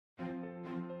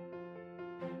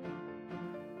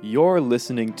You're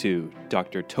listening to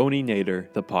Dr. Tony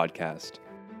Nader, the podcast,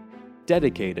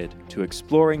 dedicated to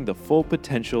exploring the full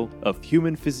potential of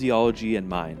human physiology and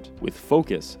mind, with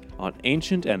focus on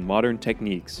ancient and modern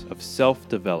techniques of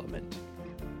self-development.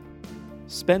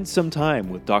 Spend some time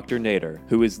with Dr. Nader,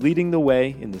 who is leading the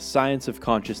way in the science of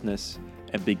consciousness,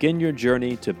 and begin your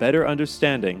journey to better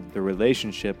understanding the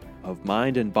relationship of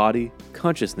mind and body,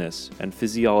 consciousness, and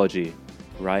physiology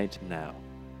right now.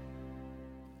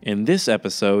 In this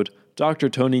episode, Dr.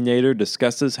 Tony Nader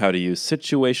discusses how to use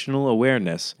situational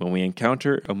awareness when we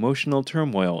encounter emotional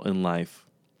turmoil in life.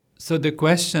 So the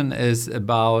question is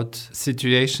about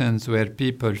situations where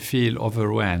people feel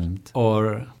overwhelmed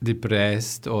or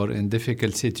depressed or in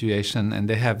difficult situation and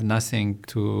they have nothing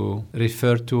to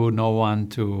refer to, no one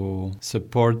to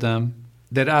support them.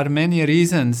 There are many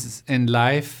reasons in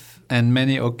life and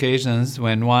many occasions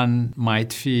when one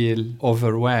might feel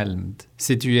overwhelmed.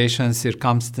 Situations,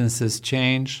 circumstances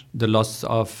change, the loss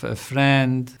of a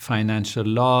friend, financial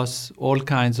loss, all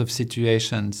kinds of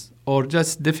situations, or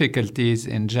just difficulties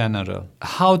in general.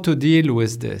 How to deal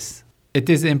with this? It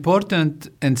is important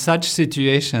in such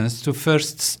situations to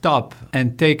first stop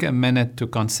and take a minute to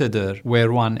consider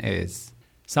where one is.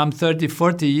 Some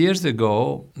 30-40 years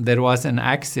ago, there was an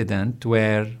accident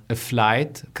where a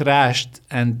flight crashed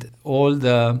and all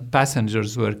the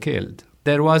passengers were killed.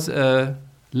 There was a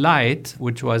light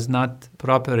which was not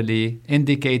properly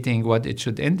indicating what it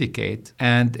should indicate,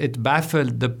 and it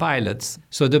baffled the pilots.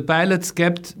 So the pilots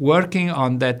kept working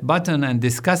on that button and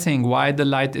discussing why the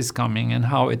light is coming and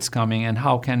how it's coming and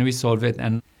how can we solve it.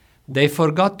 And they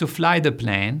forgot to fly the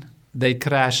plane. They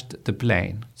crashed the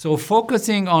plane. So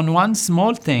focusing on one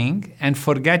small thing and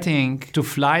forgetting to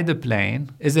fly the plane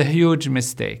is a huge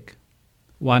mistake.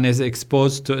 One is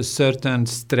exposed to a certain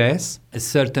stress, a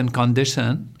certain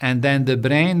condition, and then the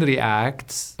brain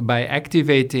reacts by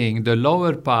activating the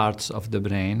lower parts of the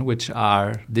brain, which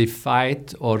are the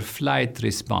fight or flight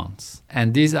response.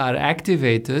 And these are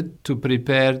activated to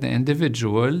prepare the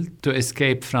individual to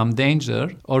escape from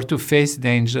danger or to face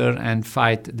danger and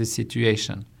fight the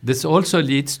situation. This also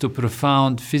leads to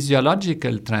profound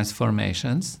physiological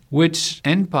transformations, which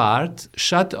in part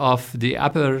shut off the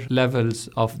upper levels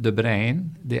of the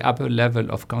brain, the upper level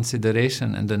of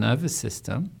consideration in the nervous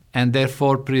system, and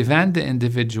therefore prevent the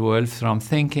individual from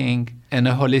thinking in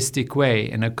a holistic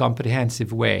way, in a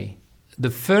comprehensive way.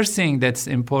 The first thing that's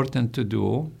important to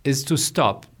do is to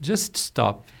stop, just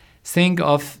stop. Think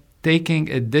of taking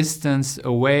a distance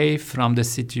away from the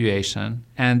situation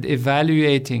and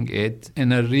evaluating it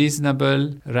in a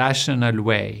reasonable, rational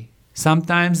way.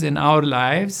 Sometimes in our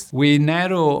lives, we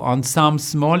narrow on some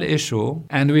small issue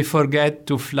and we forget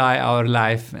to fly our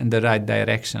life in the right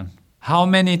direction. How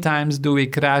many times do we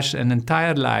crash an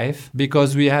entire life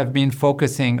because we have been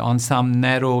focusing on some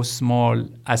narrow, small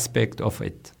aspect of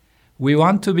it? We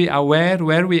want to be aware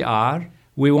where we are.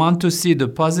 We want to see the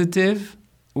positive.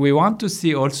 We want to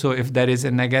see also if there is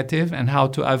a negative and how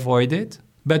to avoid it.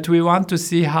 But we want to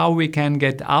see how we can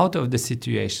get out of the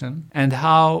situation and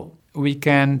how we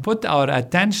can put our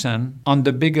attention on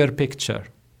the bigger picture.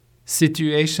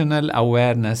 Situational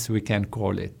awareness, we can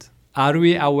call it. Are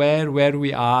we aware where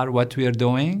we are, what we are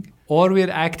doing? Or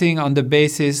we're acting on the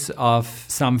basis of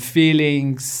some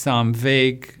feelings, some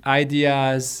vague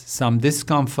ideas, some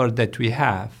discomfort that we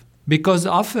have? Because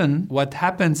often what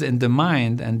happens in the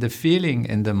mind and the feeling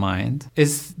in the mind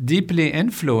is deeply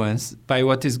influenced by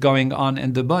what is going on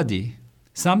in the body.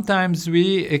 Sometimes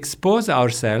we expose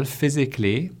ourselves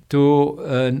physically to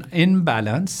an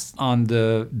imbalance on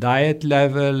the diet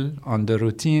level, on the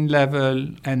routine level,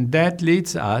 and that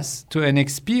leads us to an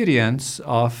experience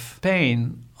of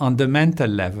pain on the mental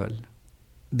level.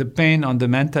 The pain on the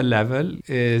mental level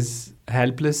is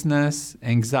helplessness,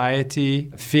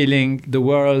 anxiety, feeling the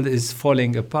world is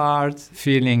falling apart,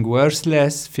 feeling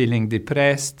worthless, feeling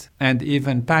depressed, and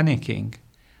even panicking.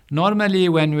 Normally,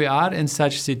 when we are in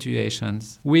such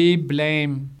situations, we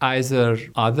blame either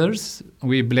others,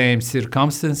 we blame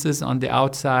circumstances on the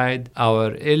outside,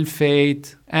 our ill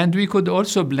fate, and we could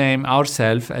also blame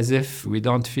ourselves as if we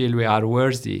don't feel we are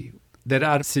worthy. There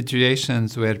are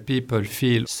situations where people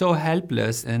feel so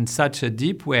helpless in such a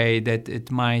deep way that it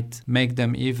might make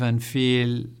them even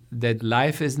feel that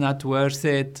life is not worth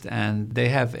it and they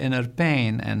have inner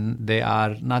pain and they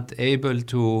are not able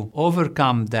to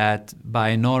overcome that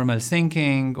by normal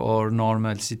thinking or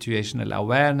normal situational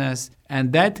awareness.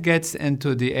 And that gets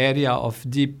into the area of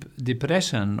deep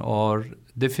depression or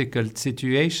difficult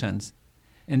situations.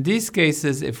 In these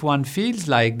cases, if one feels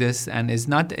like this and is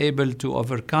not able to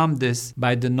overcome this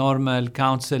by the normal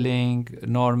counseling,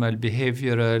 normal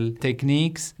behavioral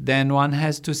techniques, then one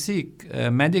has to seek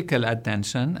medical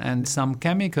attention, and some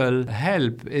chemical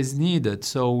help is needed.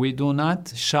 So we do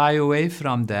not shy away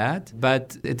from that,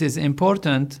 but it is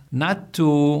important not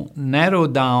to narrow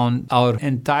down our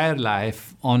entire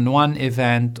life on one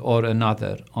event or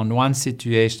another, on one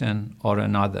situation or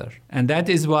another. And that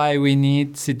is why we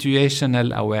need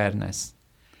situational awareness.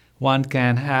 One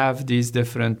can have these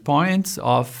different points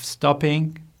of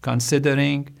stopping,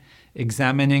 considering,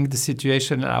 examining the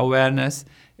situational awareness,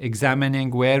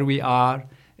 examining where we are.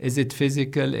 Is it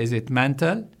physical? Is it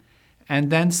mental? And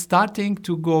then starting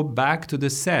to go back to the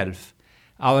self.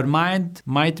 Our mind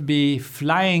might be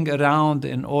flying around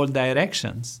in all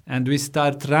directions, and we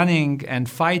start running and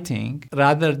fighting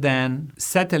rather than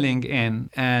settling in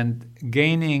and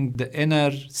gaining the inner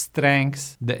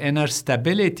strength, the inner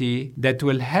stability that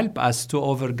will help us to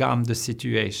overcome the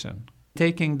situation.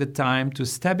 Taking the time to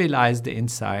stabilize the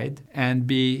inside and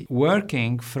be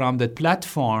working from the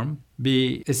platform,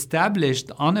 be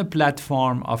established on a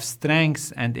platform of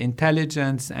strength and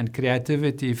intelligence and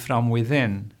creativity from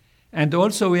within. And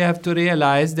also we have to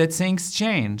realize that things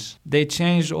change. They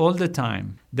change all the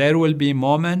time. There will be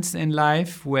moments in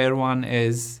life where one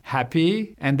is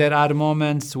happy, and there are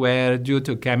moments where, due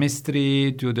to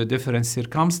chemistry, due to different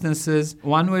circumstances,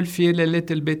 one will feel a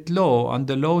little bit low, on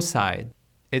the low side.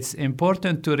 It's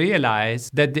important to realize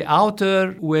that the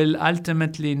outer will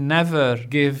ultimately never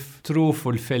give true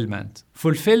fulfillment.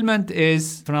 Fulfillment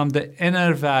is from the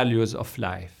inner values of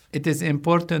life. It is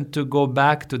important to go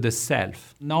back to the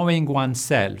self, knowing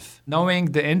oneself, knowing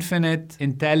the infinite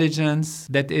intelligence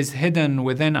that is hidden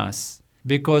within us,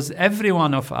 because every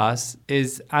one of us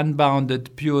is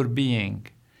unbounded pure being.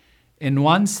 In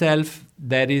oneself,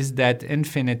 there is that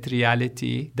infinite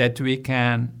reality that we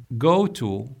can go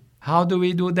to. How do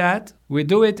we do that? We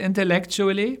do it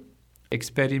intellectually,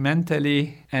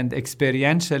 experimentally, and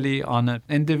experientially on an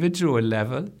individual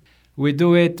level. We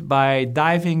do it by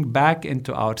diving back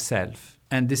into ourselves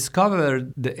and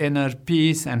discover the inner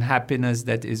peace and happiness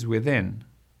that is within.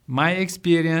 My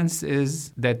experience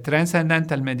is that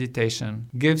transcendental meditation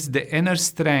gives the inner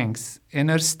strength,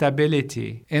 inner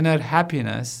stability, inner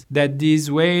happiness, that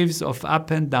these waves of up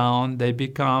and down, they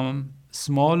become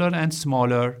smaller and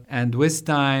smaller, and with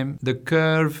time the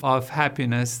curve of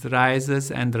happiness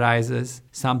rises and rises.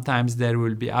 Sometimes there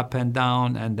will be up and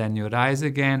down and then you rise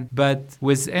again, but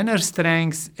with inner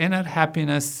strength, inner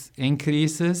happiness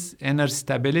increases, inner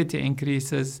stability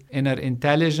increases, inner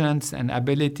intelligence and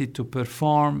ability to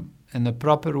perform in a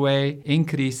proper way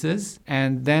increases,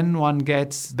 and then one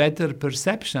gets better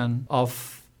perception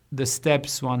of the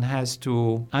steps one has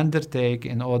to undertake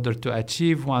in order to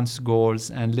achieve one's goals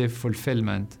and live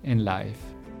fulfillment in life.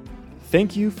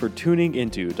 Thank you for tuning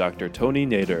into Dr. Tony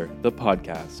Nader, the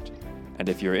podcast. And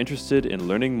if you're interested in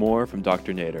learning more from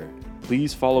Dr. Nader,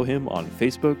 please follow him on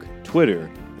Facebook, Twitter,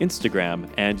 Instagram,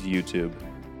 and YouTube.